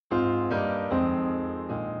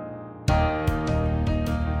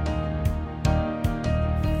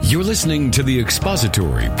You're listening to the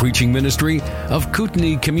expository preaching ministry of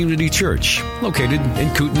Kootenai Community Church, located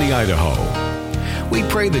in Kootenai, Idaho. We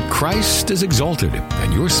pray that Christ is exalted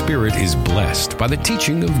and your spirit is blessed by the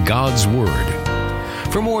teaching of God's Word.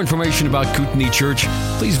 For more information about Kootenai Church,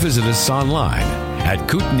 please visit us online at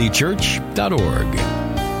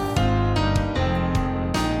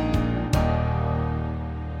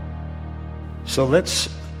kootenaichurch.org. So let's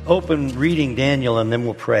open reading Daniel and then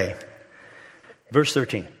we'll pray. Verse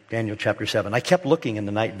 13, Daniel chapter 7. I kept looking in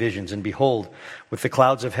the night visions, and behold, with the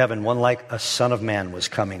clouds of heaven, one like a son of man was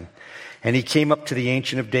coming. And he came up to the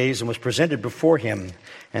Ancient of Days and was presented before him,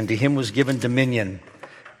 and to him was given dominion,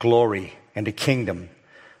 glory, and a kingdom,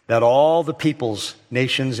 that all the peoples,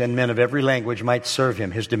 nations, and men of every language might serve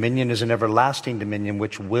him. His dominion is an everlasting dominion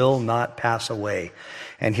which will not pass away,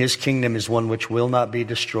 and his kingdom is one which will not be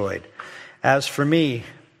destroyed. As for me,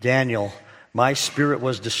 Daniel, my spirit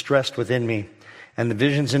was distressed within me, and the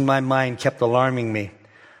visions in my mind kept alarming me.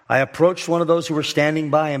 I approached one of those who were standing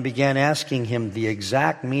by and began asking him the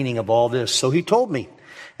exact meaning of all this. So he told me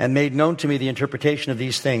and made known to me the interpretation of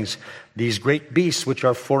these things. These great beasts, which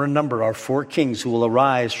are four in number, are four kings who will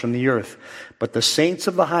arise from the earth. But the saints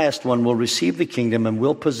of the highest one will receive the kingdom and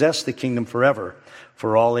will possess the kingdom forever,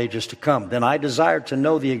 for all ages to come. Then I desired to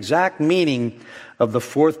know the exact meaning of the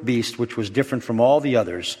fourth beast, which was different from all the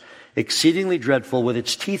others, exceedingly dreadful, with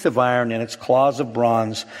its teeth of iron and its claws of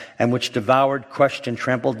bronze, and which devoured, crushed, and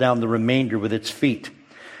trampled down the remainder with its feet.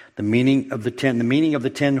 The meaning of the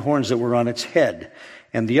 10 horns that were on its head,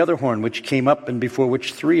 and the other horn which came up, and before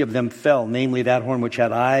which 3 of them fell, namely that horn which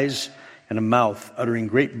had eyes and a mouth, uttering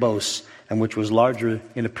great boasts, and which was larger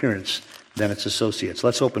in appearance than its associates.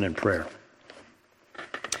 Let's open in prayer.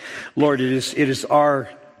 Lord, it is our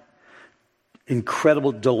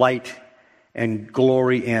incredible delight and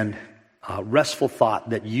glory and restful thought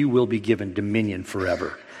that you will be given dominion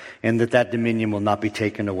forever, and that dominion will not be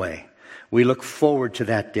taken away. We look forward to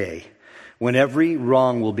that day when every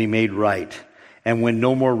wrong will be made right, and when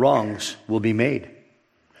no more wrongs will be made.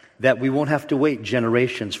 That we won't have to wait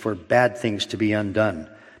generations for bad things to be undone,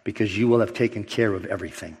 because you will have taken care of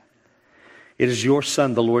everything. It is your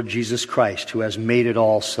Son, the Lord Jesus Christ, who has made it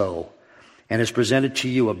all so, and has presented to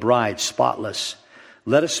you a bride spotless.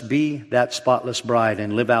 Let us be that spotless bride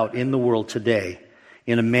and live out in the world today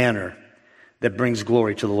in a manner that brings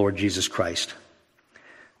glory to the Lord Jesus Christ.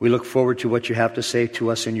 We look forward to what you have to say to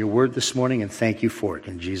us in your word this morning, and thank you for it.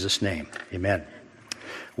 In Jesus' name, amen.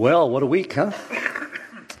 Well, what a week, huh?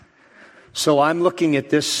 So I'm looking at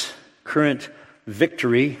this current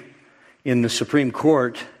victory in the Supreme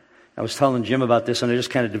Court. I was telling Jim about this, and I just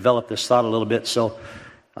kind of developed this thought a little bit, so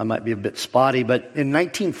I might be a bit spotty. But in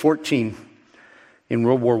 1914, in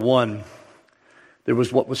World War I, there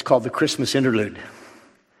was what was called the Christmas Interlude.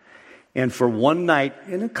 And for one night,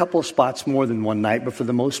 in a couple of spots more than one night, but for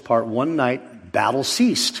the most part, one night, battle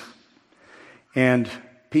ceased. And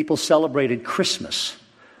people celebrated Christmas.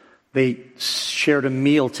 They shared a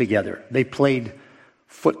meal together. They played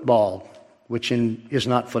football, which is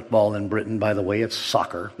not football in Britain, by the way. It's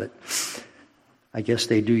soccer, but I guess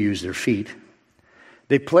they do use their feet.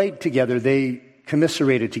 They played together. They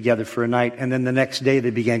commiserated together for a night, and then the next day they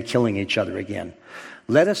began killing each other again.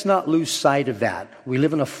 Let us not lose sight of that. We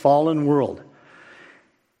live in a fallen world,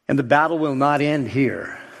 and the battle will not end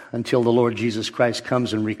here until the Lord Jesus Christ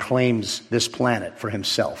comes and reclaims this planet for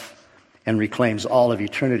himself and reclaims all of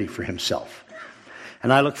eternity for himself.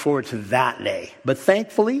 And I look forward to that day. But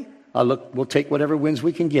thankfully, we'll take whatever wins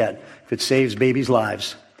we can get if it saves babies'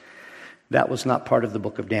 lives. That was not part of the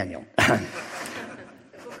book of Daniel.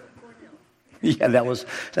 Yeah, that was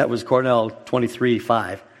Cornell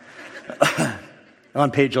 23:5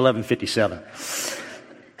 on page 1157.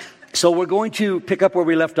 So we're going to pick up where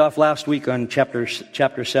we left off last week on chapter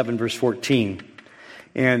 7, verse 14.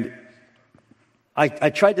 And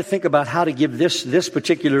I tried to think about how to give this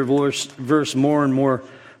particular verse more and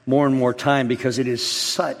more time, because it is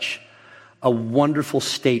such a wonderful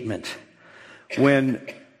statement. When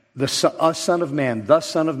the Son of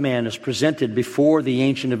Man is presented before the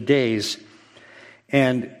Ancient of Days.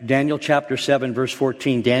 And Daniel chapter 7, verse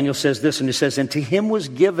 14, Daniel says this, and he says, "And to him was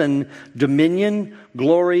given dominion,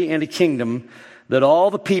 glory, and a kingdom, that all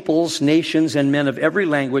the peoples, nations, and men of every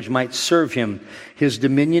language might serve him. His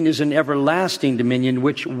dominion is an everlasting dominion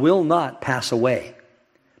which will not pass away."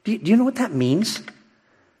 Do you know what that means?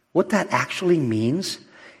 What that actually means?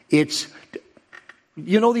 It's,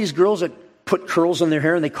 you know these girls that put curls in their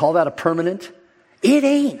hair and they call that a permanent? It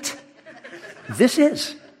ain't. This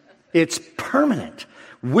is. It's permanent,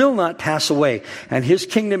 will not pass away, and his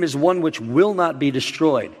kingdom is one which will not be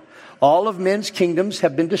destroyed. All of men's kingdoms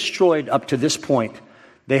have been destroyed up to this point.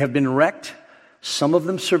 They have been wrecked. Some of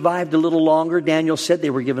them survived a little longer. Daniel said they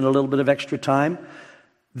were given a little bit of extra time.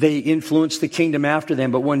 They influenced the kingdom after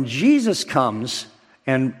them. But when Jesus comes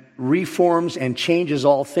and reforms and changes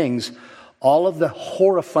all things, all of the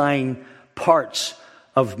horrifying parts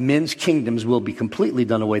of men's kingdoms will be completely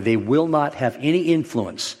done away. They will not have any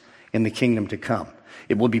influence in the kingdom to come.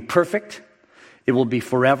 It will be perfect, it will be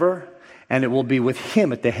forever, and it will be with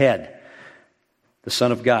him at the head, the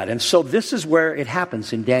Son of God. And so this is where it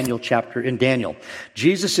happens in Daniel.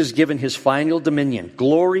 Jesus is given his final dominion,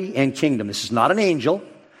 glory and kingdom. This is not an angel,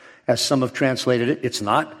 as some have translated it. It's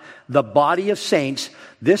not. The body of saints,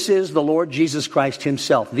 this is the Lord Jesus Christ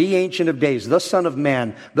himself, the Ancient of Days, the Son of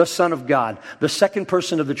Man, the Son of God, the second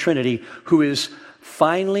person of the Trinity, who is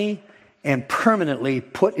finally and permanently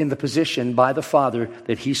put in the position by the Father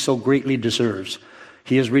that he so greatly deserves.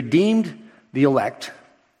 He has redeemed the elect.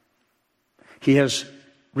 He has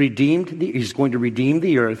he's going to redeem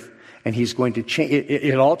the earth, and he's going to change.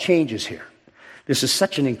 It all changes here. This is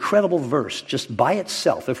such an incredible verse just by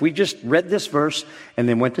itself. If we just read this verse and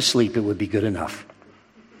then went to sleep, it would be good enough.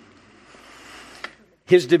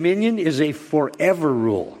 His dominion is a forever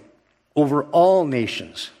rule over all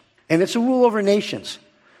nations. And it's a rule over nations.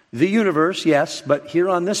 The universe, yes, but here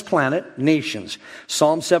on this planet, nations.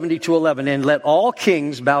 Psalm 72:11, and let all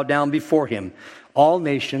kings bow down before him. All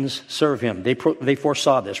nations serve him. They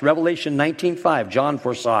foresaw this. Revelation 19:5, John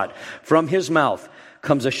foresaw it. From his mouth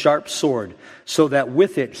comes a sharp sword, so that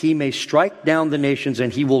with it he may strike down the nations,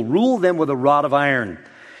 and he will rule them with a rod of iron.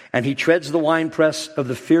 And he treads the winepress of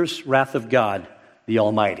the fierce wrath of God, the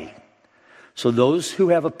Almighty. So those who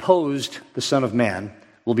have opposed the Son of Man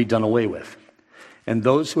will be done away with. And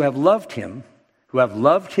those who have loved him, who have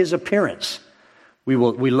loved his appearance, we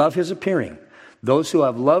love his appearing. Those who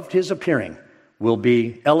have loved his appearing will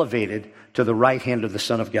be elevated to the right hand of the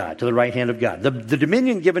Son of God, to the right hand of God. The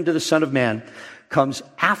dominion given to the Son of Man comes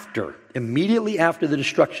immediately after the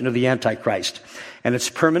destruction of the Antichrist. And it's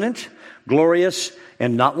permanent, glorious,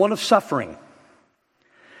 and not one of suffering.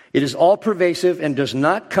 It is all pervasive and does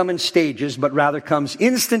not come in stages, but rather comes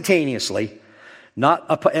instantaneously.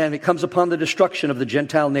 And it comes upon the destruction of the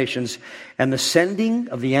Gentile nations and the sending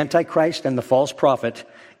of the Antichrist and the false prophet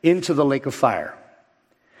into the lake of fire.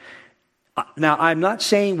 Now, I'm not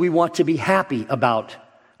saying we want to be happy about,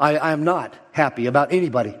 I am not happy about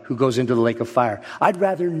anybody who goes into the lake of fire. I'd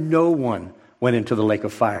rather no one went into the lake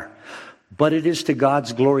of fire. But it is to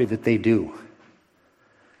God's glory that they do.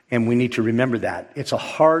 And we need to remember that. It's a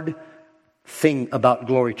hard thing about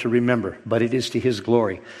glory to remember, but it is to his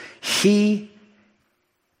glory. He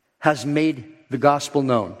has made the gospel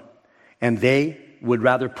known, and they would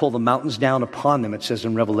rather pull the mountains down upon them, it says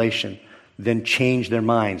in Revelation, than change their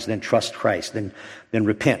minds, than trust Christ, than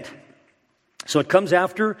repent. So it comes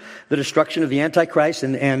after the destruction of the Antichrist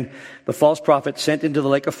and the false prophet sent into the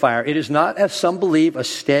lake of fire. It is not, as some believe, a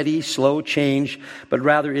steady, slow change, but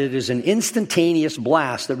rather it is an instantaneous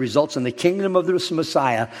blast that results in the kingdom of the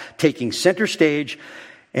Messiah taking center stage,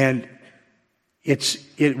 and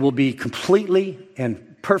it will be completely and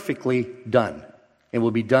perfectly done. It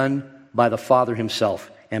will be done by the Father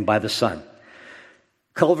himself and by the Son.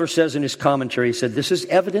 Culver says in his commentary, he said, this is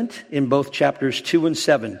evident in both chapters 2 and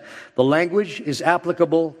 7. The language is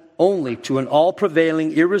applicable only to an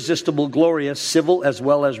all-prevailing, irresistible, glorious, civil as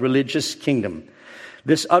well as religious kingdom.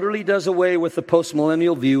 This utterly does away with the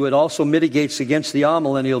postmillennial view. It also mitigates against the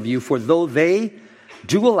amillennial view, for though they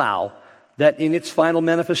do allow that in its final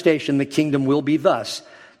manifestation the kingdom will be thus,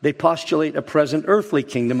 they postulate a present earthly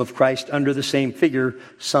kingdom of Christ under the same figure.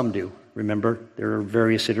 Some do. Remember, there are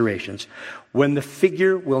various iterations. When the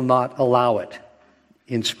figure will not allow it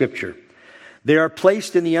in Scripture. They are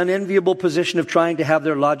placed in the unenviable position of trying to have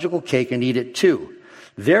their logical cake and eat it too.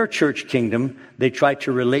 Their church kingdom, they try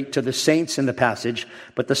to relate to the saints in the passage,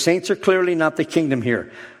 but the saints are clearly not the kingdom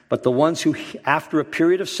here, but the ones who, after a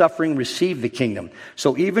period of suffering, receive the kingdom.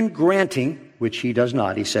 So even granting, which he does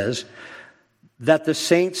not, he says, that the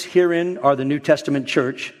saints herein are the New Testament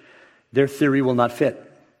church, their theory will not fit.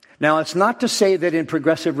 Now, it's not to say that in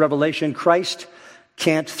progressive revelation, Christ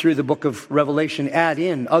can't, through the book of Revelation, add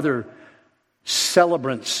in other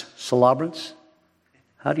celebrants. Celebrants?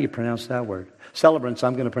 How do you pronounce that word? Celebrants,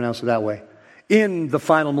 I'm going to pronounce it that way. In the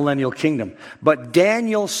final millennial kingdom. But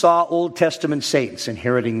Daniel saw Old Testament saints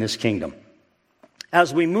inheriting this kingdom.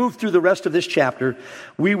 As we move through the rest of this chapter,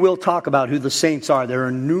 we will talk about who the saints are. There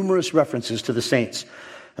are numerous references to the saints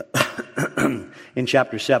in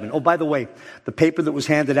chapter 7. Oh, by the way, the paper that was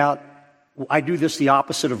handed out, I do this the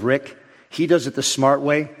opposite of Rick. He does it the smart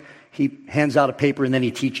way. He hands out a paper and then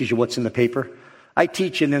he teaches you what's in the paper. I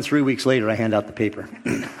teach and then 3 weeks later I hand out the paper.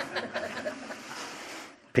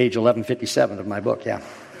 Page 1157 of my book, yeah.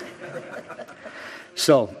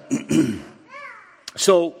 So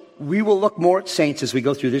we will look more at saints as we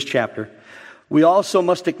go through this chapter. We also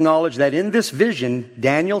must acknowledge that in this vision,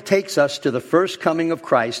 Daniel takes us to the first coming of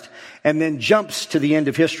Christ and then jumps to the end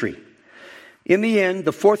of history. In the end,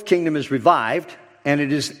 the fourth kingdom is revived, and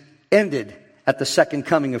it is ended at the second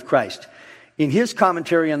coming of Christ. In his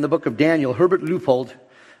commentary on the book of Daniel, Herbert Leupold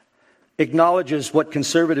acknowledges what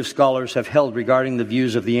conservative scholars have held regarding the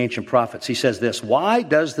views of the ancient prophets. He says this: why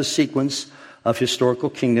does the sequence of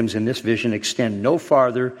historical kingdoms in this vision extend no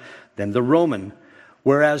farther than the Roman,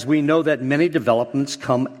 whereas we know that many developments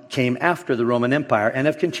came after the Roman Empire and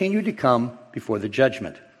have continued to come before the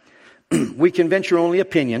judgment? We can venture only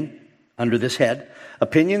opinion under this head,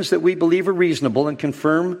 opinions that we believe are reasonable and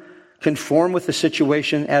conform with the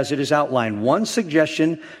situation as it is outlined. One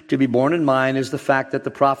suggestion to be borne in mind is the fact that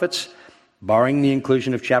the prophets, barring the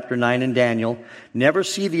inclusion of chapter 9 in Daniel, never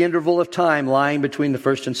see the interval of time lying between the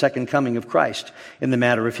first and second coming of Christ. In the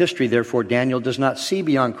matter of history, therefore, Daniel does not see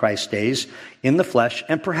beyond Christ's days in the flesh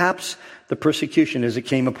and perhaps the persecution as it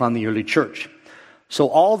came upon the early church.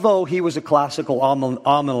 So although he was a classical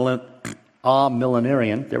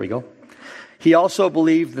amillenarian, there we go, he also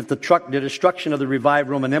believed that the destruction of the revived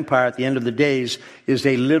Roman Empire at the end of the days is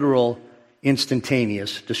a literal,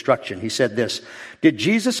 instantaneous destruction. He said this: did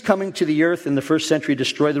Jesus coming to the earth in the first century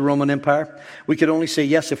destroy the Roman Empire? We could only say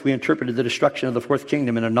yes if we interpreted the destruction of the fourth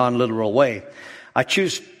kingdom in a non-literal way. I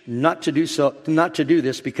choose not to do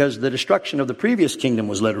this because the destruction of the previous kingdom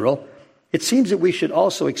was literal. It seems that we should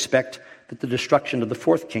also expect that the destruction of the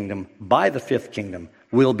fourth kingdom by the fifth kingdom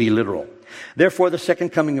will be literal. Therefore, the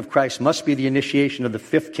second coming of Christ must be the initiation of the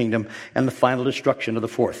fifth kingdom and the final destruction of the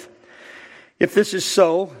fourth. If this is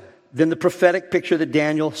so, then the prophetic picture that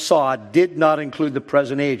Daniel saw did not include the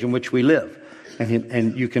present age in which we live.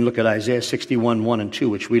 And you can look at Isaiah 61, 1 and 2,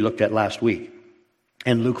 which we looked at last week,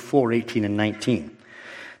 and Luke 4, 18 and 19.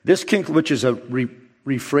 This, which is a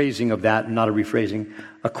rephrasing of that, not a rephrasing,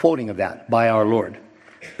 a quoting of that by our Lord.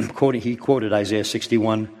 He quoted Isaiah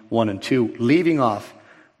 61, 1 and 2, leaving off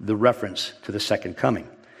the reference to the second coming.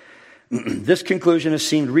 This conclusion has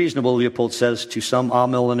seemed reasonable, Leopold says, to some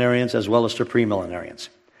amillenarians as well as to premillenarians.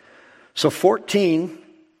 So 14,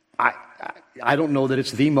 I don't know that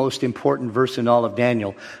it's the most important verse in all of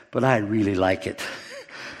Daniel, but I really like it.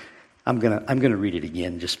 I'm gonna read it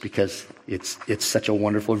again just because it's such a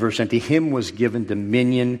wonderful verse. And to him was given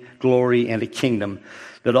dominion, glory, and a kingdom,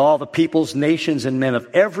 that all the peoples, nations, and men of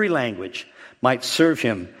every language might serve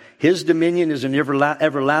him. His dominion is an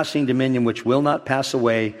everlasting dominion which will not pass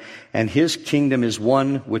away, and his kingdom is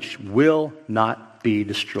one which will not be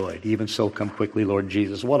destroyed. Even so, come quickly, Lord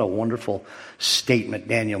Jesus. What a wonderful statement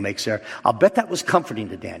Daniel makes there. I'll bet that was comforting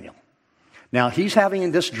to Daniel. Now, he's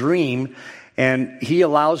having this dream, and he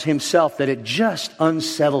allows himself that it just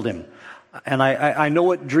unsettled him. And I know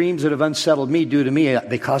what dreams that have unsettled me do to me.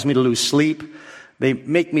 They cause me to lose sleep. They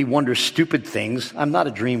make me wonder stupid things. I'm not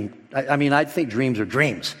a dream. I think dreams are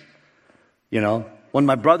dreams. You know, when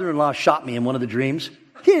my brother-in-law shot me in one of the dreams,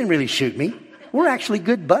 he didn't really shoot me. We're actually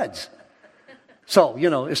good buds. So,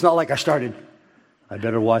 it's not like I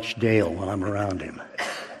better watch Dale when I'm around him.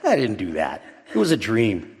 I didn't do that. It was a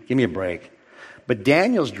dream. Give me a break. But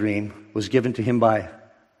Daniel's dream was given to him by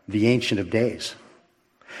the Ancient of Days.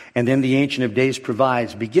 And then the Ancient of Days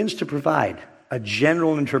begins to provide a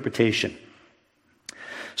general interpretation.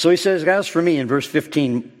 So he says, as for me, in verse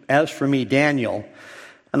 15, as for me, Daniel,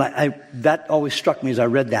 and that always struck me as I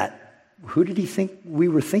read that. Who did he think we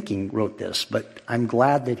were thinking wrote this? But I'm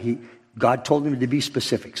glad that God told him to be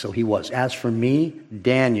specific, so he was. As for me,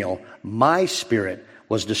 Daniel, my spirit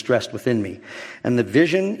was distressed within me, and the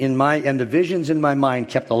visions in my mind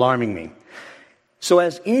kept alarming me. So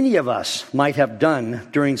as any of us might have done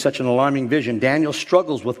during such an alarming vision, Daniel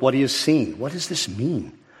struggles with what he has seen. What does this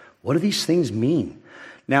mean? What do these things mean?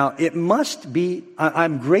 Now, it must be,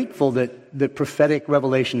 I'm grateful that prophetic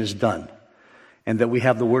revelation is done and that we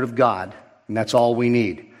have the Word of God, and that's all we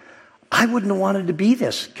need. I wouldn't have wanted to be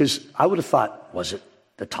this, because I would have thought, was it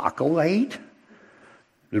the taco I ate?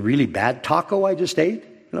 The really bad taco I just ate?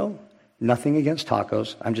 Nothing against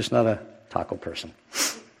tacos. I'm just not a taco person.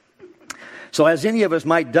 So as any of us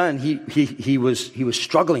might done, he was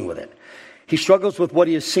struggling with it. He struggles with what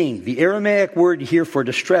he has seen. The Aramaic word here for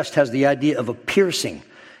distressed has the idea of a piercing.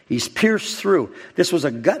 He's pierced through. This was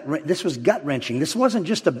gut-wrenching. This wasn't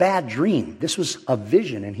just a bad dream. This was a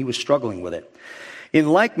vision, and he was struggling with it. In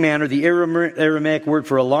like manner, the Aramaic word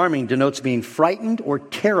for alarming denotes being frightened or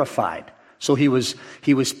terrified. So he was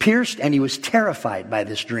pierced and he was terrified by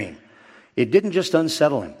this dream. It didn't just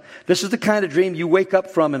unsettle him. This is the kind of dream you wake up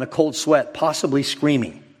from in a cold sweat, possibly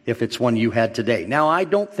screaming, if it's one you had today. Now, I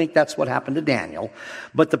don't think that's what happened to Daniel,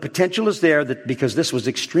 but the potential is there that because this was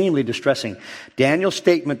extremely distressing. Daniel's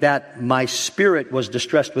statement that my spirit was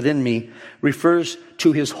distressed within me refers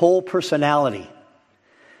to his whole personality.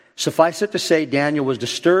 Suffice it to say, Daniel was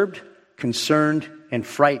disturbed, concerned, and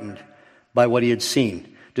frightened by what he had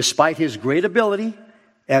seen. Despite his great ability,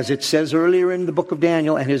 as it says earlier in the book of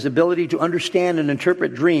Daniel, and his ability to understand and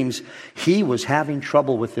interpret dreams, he was having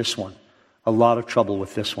trouble with this one. A lot of trouble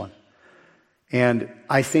with this one. And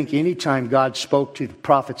I think anytime God spoke to the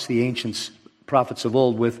prophets, the ancients, prophets of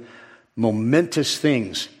old, with momentous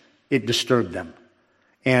things, it disturbed them.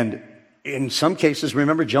 And in some cases,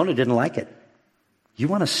 remember, Jonah didn't like it. You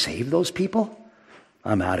want to save those people?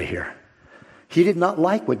 I'm out of here. He did not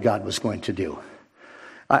like what God was going to do.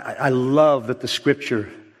 I love that the Scripture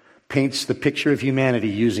paints the picture of humanity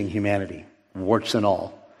using humanity, warts and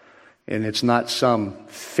all. And it's not some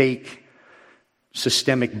fake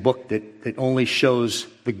systemic book that only shows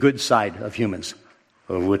the good side of humans,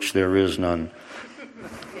 of which there is none.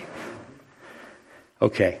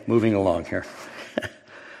 Okay, moving along here.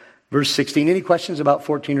 Verse 16. Any questions about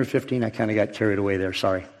 14 or 15? I kind of got carried away there,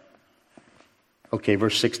 sorry. Okay,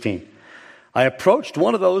 verse 16. I approached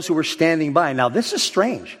one of those who were standing by. Now, this is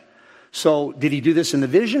strange. So, did he do this in the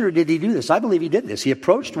vision or did he do this? I believe he did this. He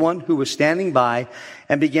approached one who was standing by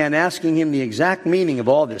and began asking him the exact meaning of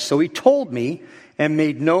all this. So he told me and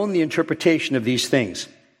made known the interpretation of these things.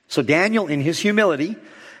 So Daniel, in his humility,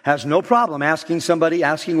 has no problem asking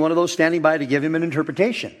one of those standing by to give him an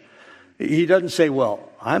interpretation. He doesn't say,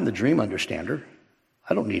 well, I'm the dream understander.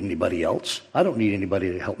 I don't need anybody else. I don't need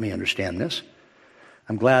anybody to help me understand this.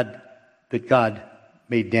 I'm glad that God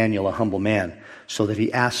made Daniel a humble man so that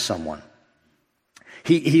he asked someone.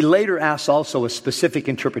 He later asks also a specific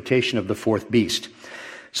interpretation of the fourth beast.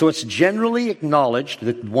 So it's generally acknowledged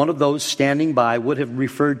that one of those standing by would have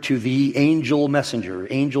referred to the angels'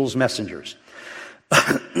 messengers.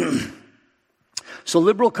 So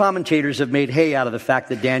liberal commentators have made hay out of the fact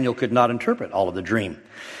that Daniel could not interpret all of the dream.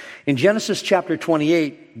 In Genesis chapter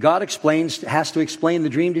 28, God has to explain the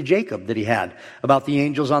dream to Jacob that he had about the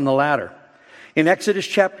angels on the ladder. In Exodus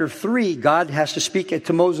chapter 3, God has to speak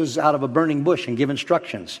to Moses out of a burning bush and give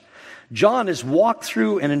instructions. John is walked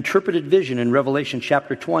through an interpreted vision in Revelation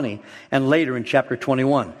chapter 20 and later in chapter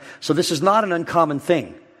 21. So this is not an uncommon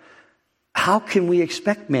thing. How can we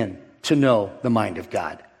expect men to know the mind of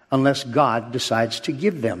God unless God decides to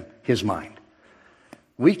give them his mind?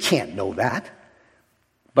 We can't know that.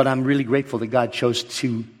 But I'm really grateful that God chose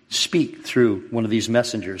to speak through one of these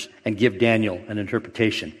messengers and give Daniel an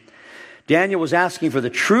interpretation. Daniel was asking for the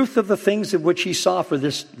truth of the things of which he saw, for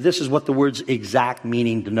this is what the word's exact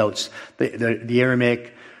meaning denotes. The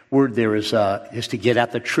Aramaic word there is to get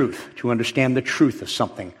at the truth, to understand the truth of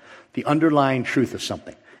something, the underlying truth of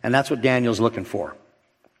something. And that's what Daniel's looking for.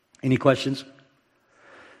 Any questions?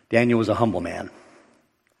 Daniel was a humble man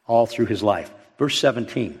all through his life. Verse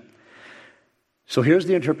 17. So here's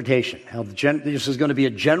the interpretation. This is going to be a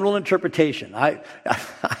general interpretation. I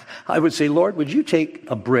would say, Lord, would you take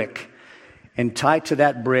a brick and tie to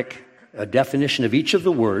that brick a definition of each of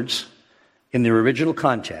the words in their original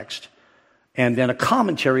context, and then a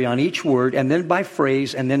commentary on each word, and then by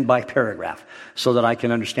phrase, and then by paragraph, so that I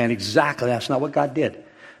can understand exactly. That's not what God did.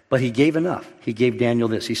 But he gave enough. He gave Daniel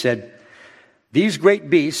this. He said, these great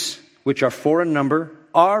beasts, which are 4 in number,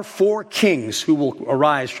 are 4 kings who will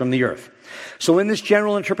arise from the earth. So in this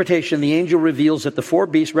general interpretation, the angel reveals that the 4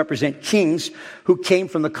 beasts represent kings who came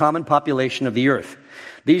from the common population of the earth.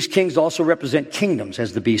 These kings also represent kingdoms,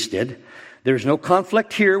 as the beast did. There's no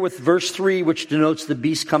conflict here with verse 3, which denotes the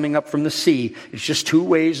beast coming up from the sea. It's just 2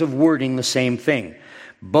 ways of wording the same thing.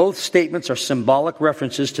 Both statements are symbolic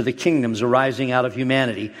references to the kingdoms arising out of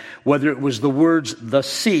humanity, whether it was the words the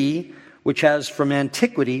sea, which has from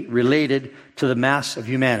antiquity related to the mass of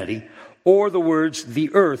humanity, or the words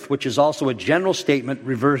the earth, which is also a general statement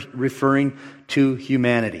referring to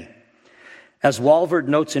humanity. As Walvoord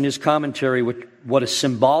notes in his commentary, what is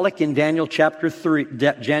symbolic in Daniel chapter 3,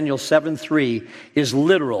 Daniel 7:3 is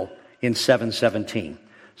literal in 7:17.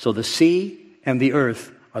 So the sea and the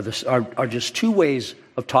earth are just 2 ways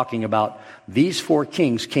of talking about these 4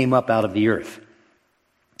 kings came up out of the earth.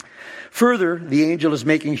 Further, the angel is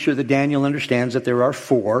making sure that Daniel understands that there are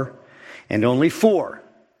 4 and only 4,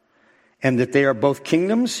 and that they are both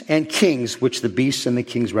kingdoms and kings, which the beasts and the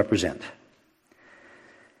kings represent.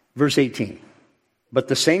 Verse 18. But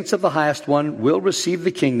the saints of the highest one will receive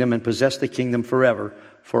the kingdom and possess the kingdom forever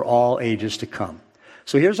for all ages to come.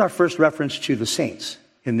 So here's our first reference to the saints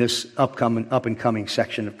in this up and coming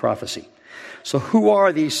section of prophecy. So who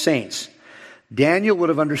are these saints? Daniel would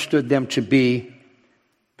have understood them to be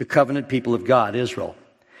the covenant people of God, Israel.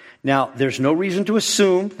 Now, there's no reason to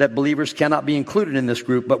assume that believers cannot be included in this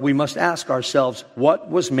group, but we must ask ourselves what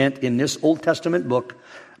was meant in this Old Testament book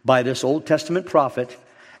by this Old Testament prophet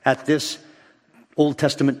at this Old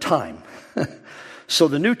Testament time. So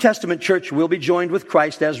the New Testament church will be joined with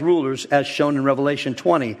Christ as rulers, as shown in Revelation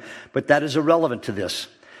 20, but that is irrelevant to this.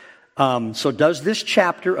 So does this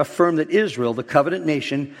chapter affirm that Israel, the covenant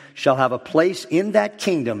nation, shall have a place in that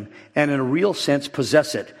kingdom and in a real sense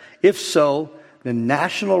possess it? If so, the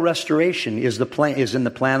national restoration is in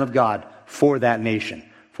the plan of God for that nation,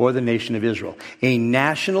 for the nation of Israel. A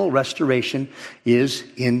national restoration is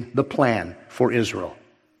in the plan for Israel.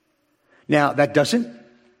 Now, that doesn't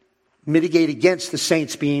mitigate against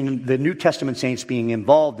the New Testament saints being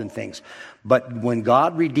involved in things. But when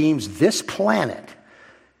God redeems this planet,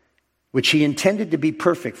 which he intended to be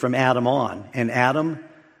perfect from Adam on, and Adam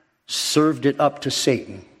served it up to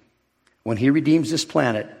Satan, when he redeems this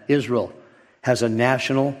planet, Israel has a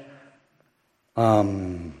national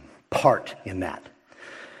part in that.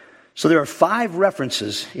 So there are 5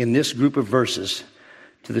 references in this group of verses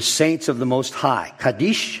to the saints of the Most High.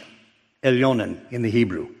 Kadesh Elyonan in the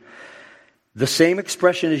Hebrew. The same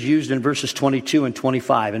expression is used in verses 22 and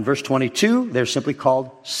 25. In verse 22, they're simply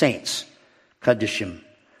called saints. Kadeshim.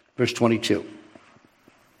 Verse 22.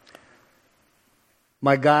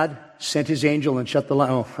 My God sent his angel and shut the light.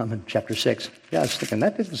 Oh, I'm in chapter 6. Yeah, I was thinking,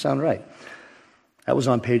 that doesn't sound right. That was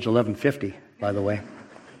on page 1150, by the way.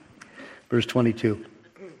 Verse 22.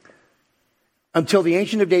 Until the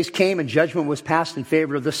Ancient of Days came and judgment was passed in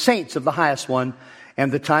favor of the saints of the highest one,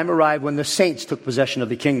 and the time arrived when the saints took possession of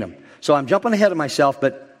the kingdom. So I'm jumping ahead of myself,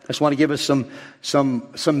 but I just want to give us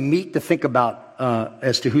some meat to think about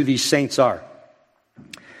as to who these saints are.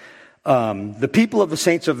 The people of the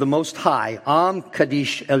saints of the Most High, Am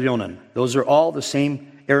Kadesh Elyonan. Those are all the same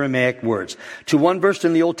Aramaic words. To one versed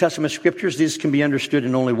in the Old Testament scriptures, these can be understood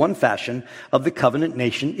in only one fashion, of the covenant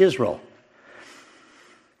nation Israel.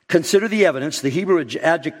 Consider the evidence. The Hebrew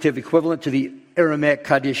adjective equivalent to the Aramaic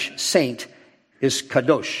Kadesh, saint, is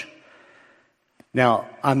kadosh. Now,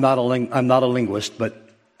 I'm not a linguist, but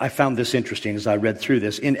I found this interesting as I read through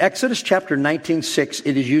this. In Exodus chapter 19:6,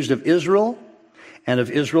 it is used of Israel and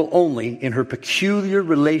of Israel only in her peculiar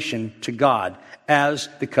relation to God as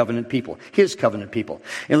the covenant people, his covenant people.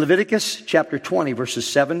 In Leviticus chapter 20, verses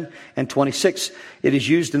 7 and 26, it is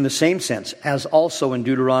used in the same sense, as also in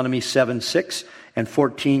Deuteronomy 7:6 and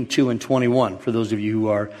 14:2 and 21, for those of you who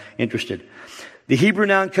are interested. The Hebrew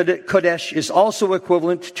noun Kodesh is also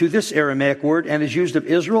equivalent to this Aramaic word and is used of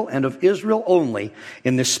Israel and of Israel only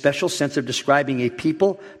in this special sense of describing a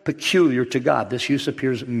people peculiar to God. This use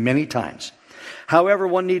appears many times. However,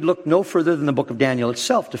 one need look no further than the book of Daniel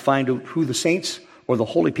itself to find who the saints or the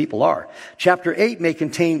holy people are. Chapter 8 may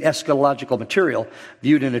contain eschatological material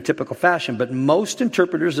viewed in a typical fashion, but most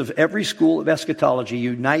interpreters of every school of eschatology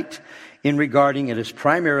unite in regarding it as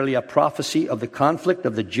primarily a prophecy of the conflict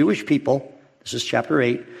of the Jewish people, this is chapter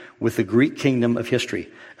 8, with the Greek kingdom of history,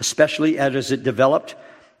 especially as it developed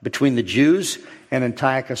between the Jews and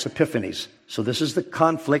Antiochus Epiphanes. So this is the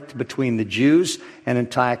conflict between the Jews and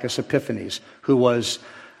Antiochus Epiphanes, who was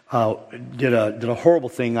did a horrible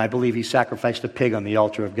thing. I believe he sacrificed a pig on the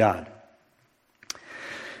altar of God.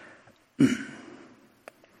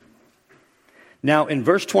 Now in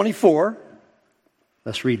verse 24,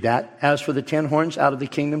 let's read that. As for the 10 horns, out of the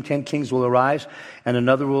kingdom 10 kings will arise, and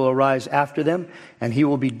another will arise after them, and he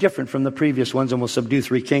will be different from the previous ones and will subdue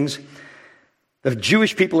 3 kings. The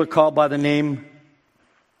Jewish people are called by the name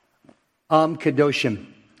Am Kedoshim.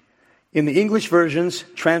 In the English versions,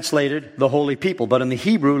 translated the holy people, but in the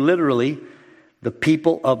Hebrew, literally, the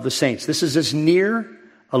people of the saints. This is as near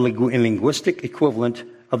a linguistic equivalent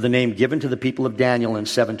of the name given to the people of Daniel in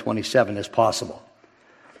 7:27 as possible,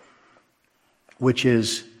 which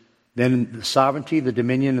is, then the sovereignty, the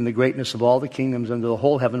dominion, and the greatness of all the kingdoms under the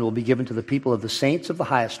whole heaven will be given to the people of the saints of the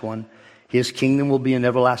highest one. His kingdom will be an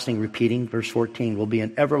everlasting, repeating, verse 14, will be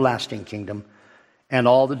an everlasting kingdom, and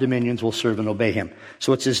all the dominions will serve and obey him.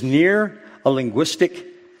 So it's as near a linguistic,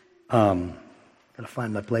 gotta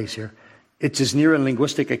find my place here. It's as near a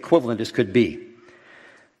linguistic equivalent as could be.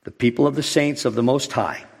 The people of the saints of the Most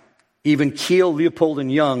High. Even Kiel, Leopold, and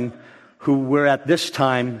Young, who were at this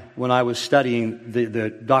time when I was studying, the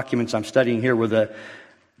documents I'm studying here were the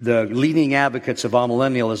leading advocates of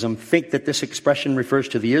amillennialism, think that this expression refers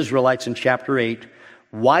to the Israelites in chapter 8.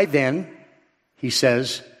 Why then, he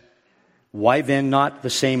says, why then not the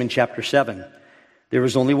same in chapter 7? There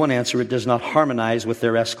is only one answer. It does not harmonize with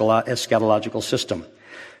their eschatological system.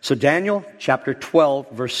 So Daniel chapter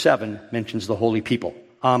 12, verse 7 mentions the holy people,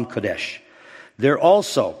 Am Kodesh. There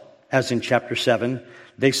also, as in chapter 7,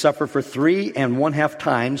 they suffer for 3½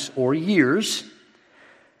 times or years.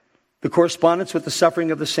 The correspondence with the suffering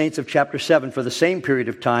of the saints of chapter 7 for the same period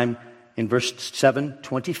of time in verse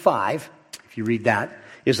 7:25, if you read that,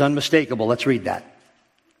 is unmistakable. Let's read that.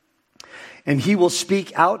 And he will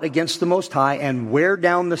speak out against the Most High and wear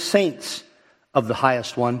down the saints of the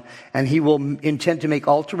Highest One, and he will intend to make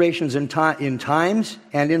alterations in times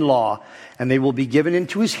and in law, and they will be given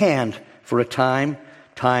into his hand for a time,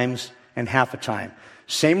 times, and half a time.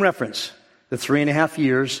 Same reference, the 3½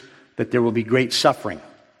 years, that there will be great suffering.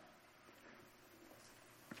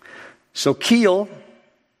 So Keel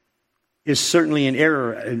is certainly in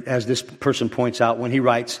error, as this person points out, when he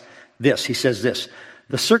writes this. He says this: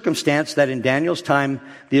 the circumstance that in Daniel's time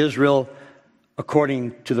the Israel,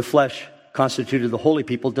 according to the flesh, constituted the holy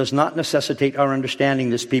people does not necessitate our understanding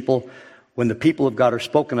this people when the people of God are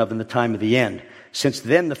spoken of in the time of the end. Since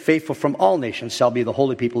then the faithful from all nations shall be the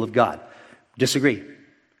holy people of God. Disagree.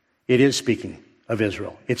 It is speaking of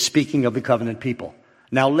Israel. It's speaking of the covenant people.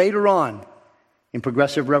 Now later on, in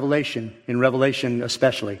progressive revelation, in Revelation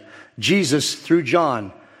especially, Jesus, through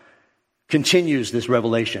John, continues this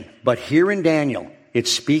revelation. But here in Daniel,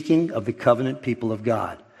 it's speaking of the covenant people of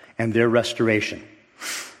God and their restoration.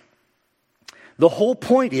 The whole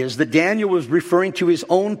point is that Daniel was referring to his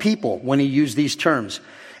own people when he used these terms.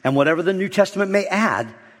 And whatever the New Testament may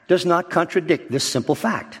add does not contradict this simple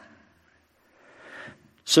fact.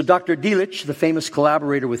 So Dr. Delitzsch, the famous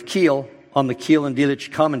collaborator with Keel on the Keel and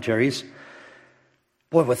Delitzsch commentaries,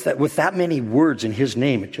 boy, with that many words in his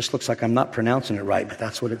name, it just looks like I'm not pronouncing it right, but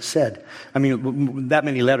that's what it said. I mean, that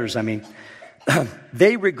many letters, I mean.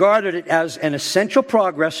 They regarded it as an essential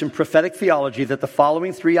progress in prophetic theology that the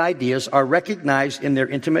following 3 ideas are recognized in their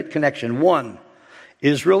intimate connection. 1,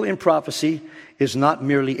 Israel in prophecy is not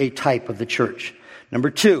merely a type of the church.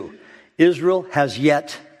 Number 2, Israel has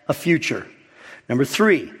yet a future. Number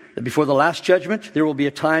 3, that before the last judgment, there will be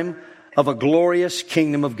a time of a glorious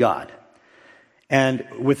kingdom of God. And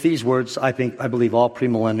with these words, I believe all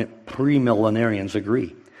premillenarians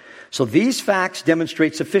agree. So these facts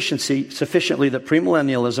demonstrate sufficiently that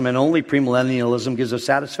premillennialism, and only premillennialism, gives a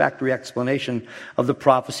satisfactory explanation of the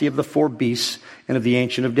prophecy of the 4 beasts and of the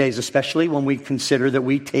Ancient of Days, especially when we consider that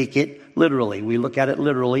we take it literally. We look at it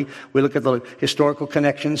literally. We look at the historical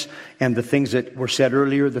connections and the things that were said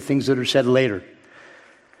earlier, the things that are said later.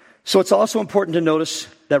 So it's also important to notice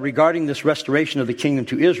that regarding this restoration of the kingdom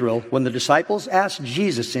to Israel, when the disciples asked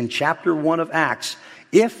Jesus in chapter 1 of Acts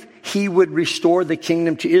if he would restore the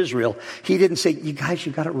kingdom to Israel, he didn't say, you guys,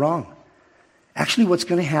 you got it wrong. Actually, what's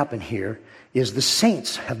going to happen here is the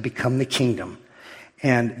saints have become the kingdom,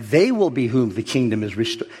 and they will be whom the kingdom is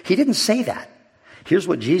restored. He didn't say that. Here's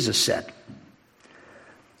what Jesus said.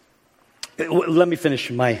 Let me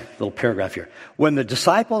finish my little paragraph here. When the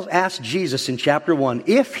disciples asked Jesus in chapter 1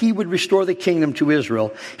 if he would restore the kingdom to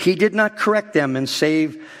Israel, he did not correct them and say,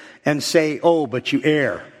 oh, but you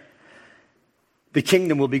err. The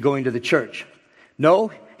kingdom will be going to the church.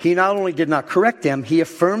 No, he not only did not correct them, he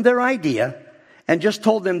affirmed their idea and just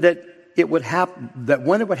told them that it would happen, that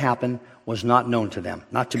when it would happen was not known to them,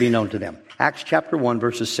 not to be known to them. Acts chapter 1,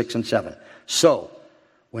 verses 6 and 7. So,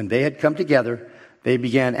 when they had come together, they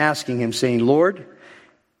began asking him, saying, Lord,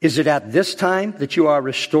 is it at this time that you are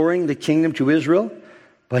restoring the kingdom to Israel?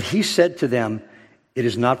 But he said to them, it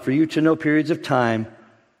is not for you to know periods of time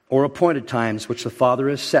or appointed times which the Father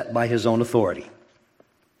has set by his own authority.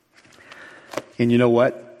 And you know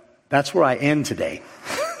what? That's where I end today.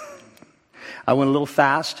 I went a little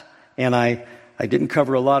fast, and I didn't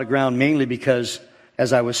cover a lot of ground, mainly because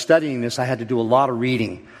as I was studying this, I had to do a lot of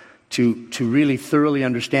reading to really thoroughly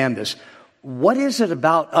understand this. What is it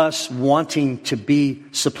about us wanting to be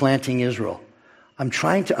supplanting Israel? I'm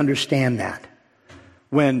trying to understand that.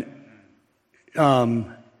 When,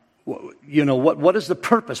 what is the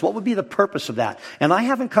purpose? What would be the purpose of that? And I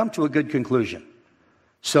haven't come to a good conclusion.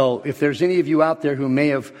 So if there's any of you out there who may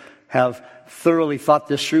have thoroughly thought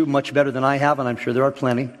this through much better than I have, and I'm sure there are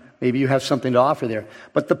plenty, maybe you have something to offer there.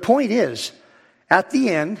 But the point is, at the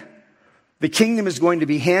end, the kingdom is going to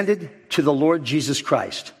be handed to the Lord Jesus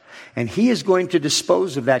Christ. And he is going to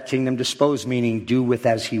dispose of that kingdom, dispose meaning do with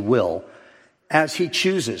as he will, as he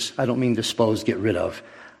chooses. I don't mean dispose, get rid of.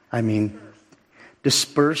 I mean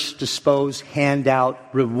disperse, dispose, hand out,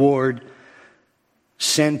 reward,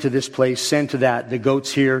 send to this place, send to that, the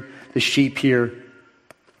goats here, the sheep here.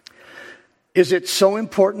 Is it so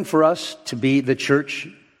important for us to be the church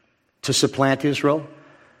to supplant Israel,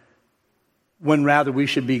 when rather we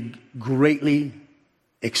should be greatly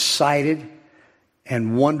excited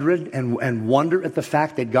and wonder at the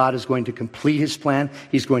fact that God is going to complete his plan.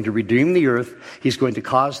 He's going to redeem the earth. He's going to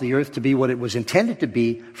cause the earth to be what it was intended to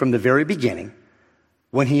be from the very beginning,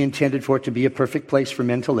 when he intended for it to be a perfect place for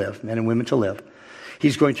men to live, men and women to live.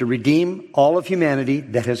 He's going to redeem all of humanity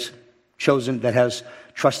that has chosen, that has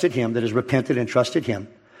trusted him, that has repented and trusted him.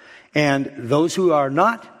 And those who are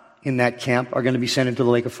not in that camp are going to be sent into the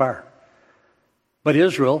lake of fire. But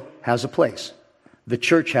Israel has a place. The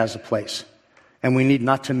church has a place. And we need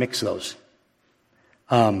not to mix those.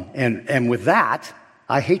 And with that,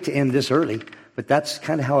 I hate to end this early, but that's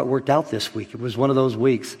kind of how it worked out this week. It was one of those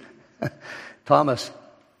weeks. Thomas.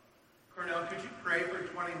 Cornell, could you pray for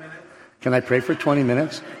 20 minutes? Can I pray for 20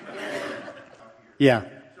 minutes? Yeah.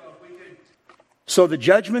 So the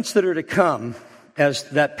judgments that are to come, as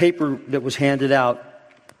that paper that was handed out,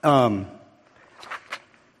 and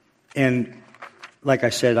like I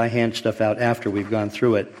said, I hand stuff out after we've gone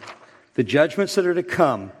through it. The judgments that are to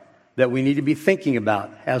come that we need to be thinking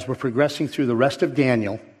about as we're progressing through the rest of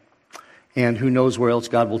Daniel, and who knows where else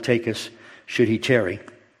God will take us should he tarry.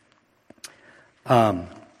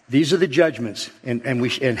 These are the judgments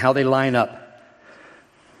and how they line up.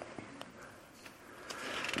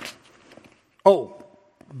 Oh,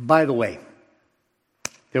 by the way,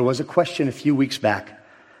 there was a question a few weeks back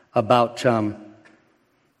about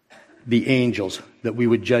the angels, that we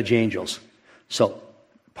would judge angels. So,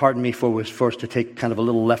 pardon me for us to take kind of a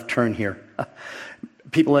little left turn here.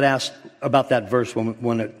 People had asked about that verse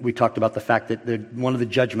when we talked about the fact that one of the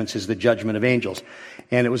judgments is the judgment of angels.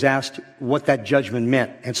 And it was asked what that judgment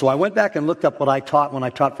meant. And so I went back and looked up what I taught when I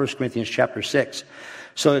taught 1 Corinthians chapter 6.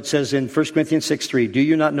 So it says in 1 Corinthians 6:3, do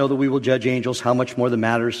you not know that we will judge angels? How much more the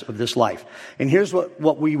matters of this life? And here's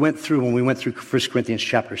what we went through when we went through 1 Corinthians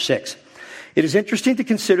chapter 6. It is interesting to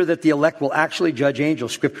consider that the elect will actually judge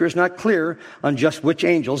angels. Scripture is not clear on just which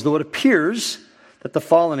angels, though it appears that the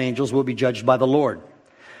fallen angels will be judged by the Lord.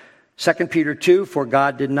 2 Peter 2, for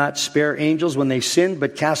God did not spare angels when they sinned,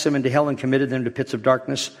 but cast them into hell and committed them to pits of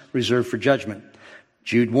darkness reserved for judgment.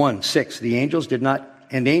 Jude 1:6, the angels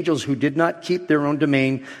who did not keep their own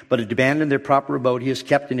domain, but had abandoned their proper abode, he has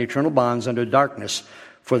kept in eternal bonds under darkness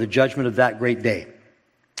for the judgment of that great day.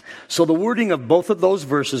 So the wording of both of those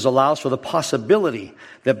verses allows for the possibility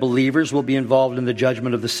that believers will be involved in the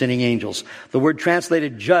judgment of the sinning angels. The word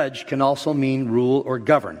translated judge can also mean rule or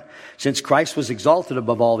govern. Since Christ was exalted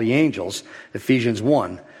above all the angels, Ephesians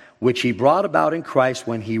 1, which he brought about in Christ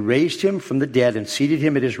when he raised him from the dead and seated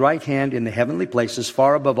him at his right hand in the heavenly places,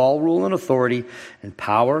 far above all rule and authority and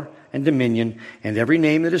power and dominion, and every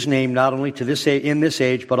name that is named, not only to this in this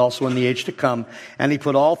age, but also in the age to come. And he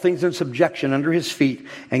put all things in subjection under his feet,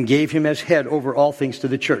 and gave him as head over all things to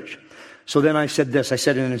the church. So then I said this,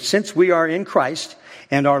 and since we are in Christ,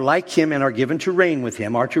 and are like him, and are given to reign with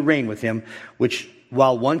him, which,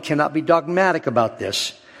 while one cannot be dogmatic about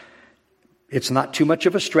this, it's not too much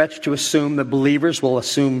of a stretch to assume that believers will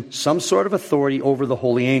assume some sort of authority over the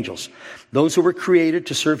holy angels. Those who were created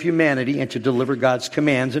to serve humanity and to deliver God's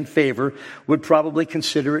commands and favor would probably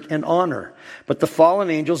consider it an honor. But the fallen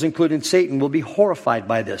angels, including Satan, will be horrified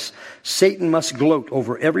by this. Satan must gloat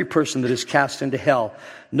over every person that is cast into hell,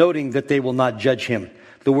 noting that they will not judge him.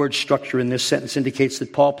 The word structure in this sentence indicates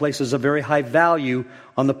that Paul places a very high value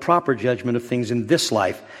on the proper judgment of things in this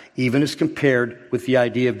life, even as compared with the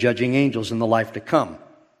idea of judging angels in the life to come.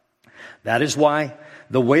 That is why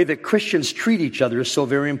the way that Christians treat each other is so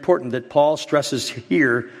very important, that Paul stresses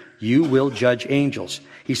here, you will judge angels.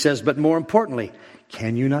 He says, but more importantly,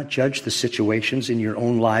 can you not judge the situations in your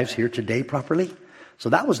own lives here today properly? So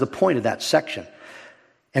that was the point of that section.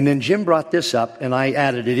 And then Jim brought this up, and I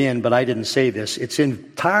added it in, but I didn't say this. It's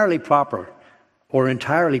entirely proper or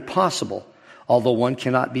entirely possible, although one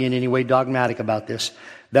cannot be in any way dogmatic about this,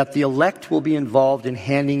 that the elect will be involved in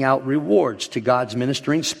handing out rewards to God's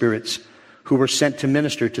ministering spirits who were sent to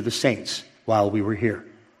minister to the saints while we were here.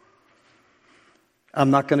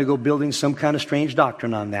 I'm not going to go building some kind of strange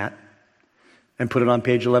doctrine on that and put it on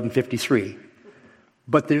page 1153.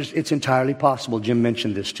 But it's entirely possible. Jim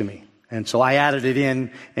mentioned this to me. And so I added it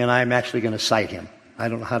in, and I'm actually going to cite him. I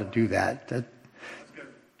don't know how to do that.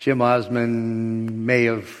 Jim Osmond, May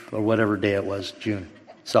of, or whatever day it was, June.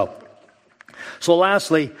 So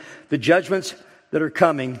lastly, the judgments that are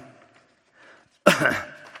coming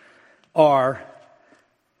are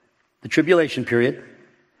the tribulation period,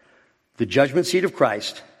 the judgment seat of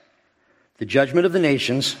Christ, the judgment of the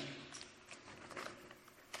nations,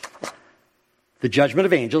 the judgment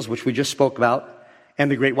of angels, which we just spoke about, and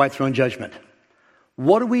the great white throne judgment.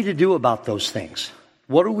 What are we to do about those things?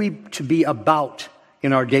 What are we to be about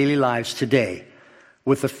in our daily lives today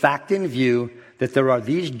with the fact in view that there are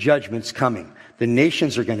these judgments coming? The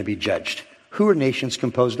nations are going to be judged. Who are nations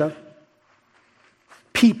composed of?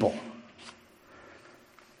 People.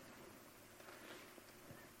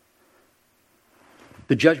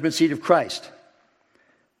 The judgment seat of Christ.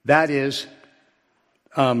 That is,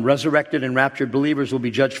 resurrected and raptured believers will be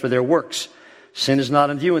judged for their works. Sin is not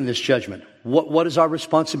in view in this judgment. What is our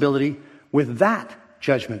responsibility with that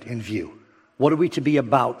judgment in view? What are we to be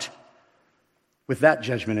about with that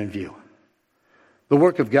judgment in view? The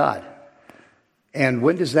work of God. And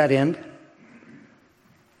when does that end?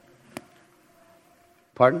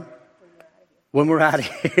 Pardon? When we're out of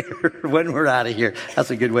here. When we're out of here.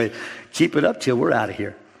 That's a good way. Keep it up till we're out of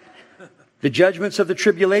here. The judgments of the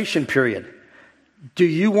tribulation period. Do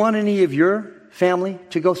you want any of your family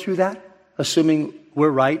to go through that? Assuming we're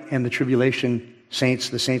right and the tribulation saints,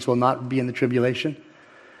 the saints will not be in the tribulation.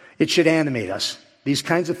 It should animate us. These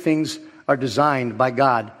kinds of things are designed by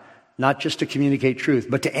God not just to communicate truth,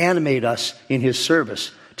 but to animate us in His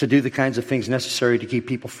service, to do the kinds of things necessary to keep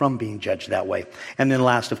people from being judged that way. And then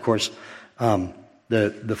last, of course,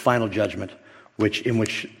 the final judgment, in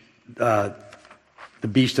which the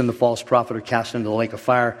beast and the false prophet are cast into the lake of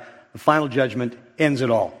fire. The final judgment ends it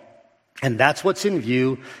all. And that's what's in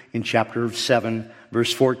view in chapter 7,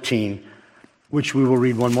 verse 14, which we will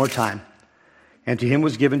read one more time. And to Him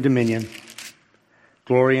was given dominion,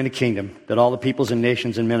 glory, and a kingdom, that all the peoples and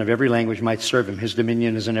nations and men of every language might serve Him. His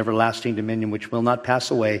dominion is an everlasting dominion which will not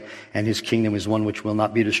pass away, and His kingdom is one which will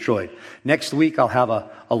not be destroyed. Next week, I'll have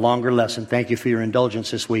a longer lesson. Thank you for your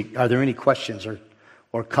indulgence this week. Are there any questions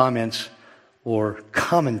or comments or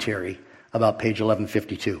commentary about page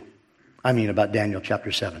 1152? About Daniel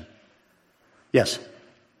chapter 7. Yes.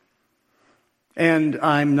 And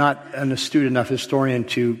I'm not an astute enough historian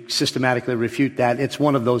to systematically refute that. It's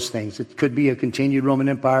one of those things. It could be a continued Roman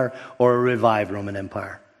Empire or a revived Roman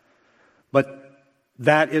Empire. But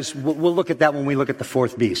that is, we'll look at that when we look at the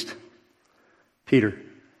fourth beast. Peter.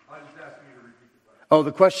 I was asking you to repeat the question. Oh,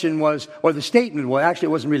 the question was, or the statement, well, actually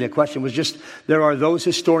it wasn't really a question. It was just, there are those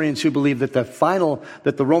historians who believe that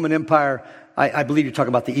that the Roman Empire, I believe you're talking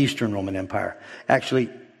about the Eastern Roman Empire. Actually,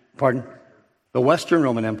 pardon? The Western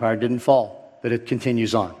Roman Empire didn't fall. That it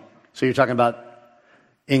continues on. So you're talking about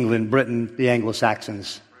England, Britain, the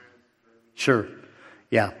Anglo-Saxons. Sure.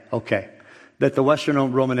 Yeah, okay. That the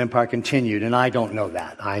Western Roman Empire continued, and I don't know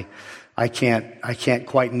that. I can't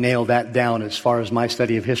quite nail that down as far as my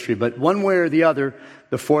study of history, but one way or the other,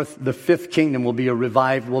 the fifth kingdom will be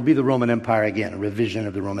the Roman Empire again, a revision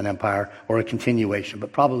of the Roman Empire or a continuation,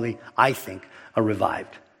 but probably, I think, a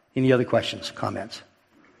revived. Any other questions, comments?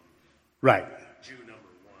 Right.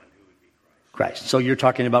 Christ. So you're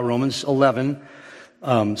talking about Romans 11,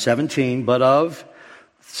 17, but if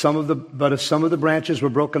some of the branches were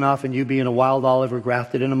broken off, and you being a wild olive were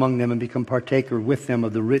grafted in among them and become partaker with them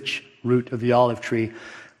of the rich root of the olive tree.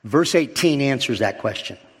 Verse 18 answers that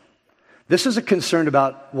question. This is a concern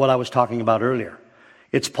about what I was talking about earlier.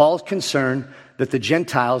 It's Paul's concern that the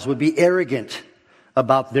Gentiles would be arrogant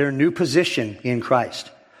about their new position in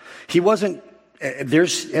Christ.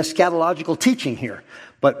 There's eschatological teaching here.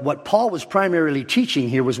 But what Paul was primarily teaching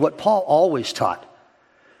here was what Paul always taught.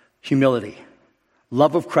 Humility,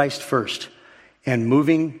 love of Christ first, and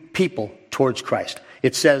moving people towards Christ.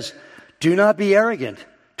 It says, do not be arrogant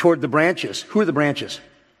toward the branches. Who are the branches?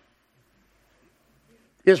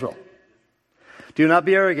 Israel. Do not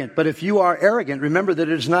be arrogant. But if you are arrogant, remember that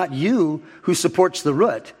it is not you who supports the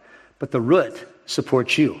root, but the root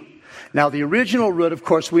supports you. Now, the original root, of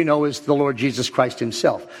course, we know is the Lord Jesus Christ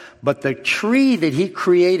Himself. But the tree that He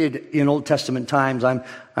created in Old Testament times, I'm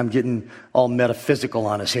getting all metaphysical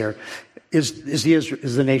on us here, is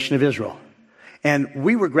the nation of Israel. And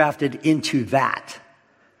we were grafted into that.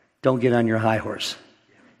 Don't get on your high horse,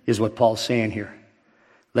 is what Paul's saying here.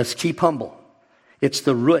 Let's keep humble. It's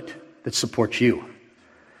the root that supports you.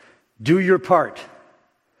 Do your part,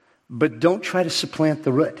 but don't try to supplant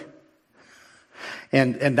the root.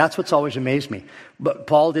 And that's what's always amazed me. But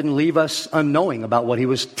Paul didn't leave us unknowing about what he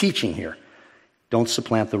was teaching here. Don't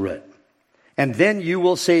supplant the root. And then you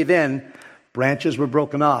will say branches were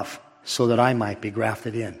broken off so that I might be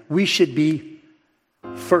grafted in. We should be,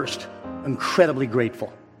 first, incredibly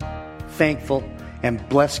grateful, thankful, and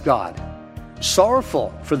bless God.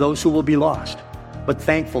 Sorrowful for those who will be lost, but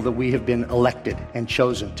thankful that we have been elected and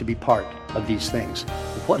chosen to be part of these things.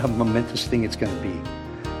 What a momentous thing it's going to be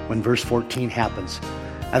when verse 14 happens.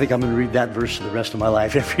 I think I'm going to read that verse for the rest of my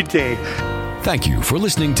life every day. Thank you for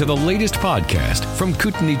listening to the latest podcast from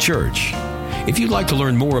Kootenai Church. If you'd like to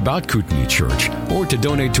learn more about Kootenai Church or to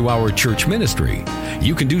donate to our church ministry,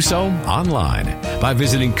 you can do so online by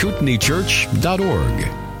visiting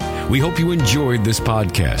kootenaichurch.org. We hope you enjoyed this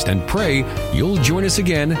podcast and pray you'll join us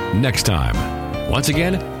again next time. Once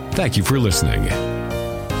again, thank you for listening.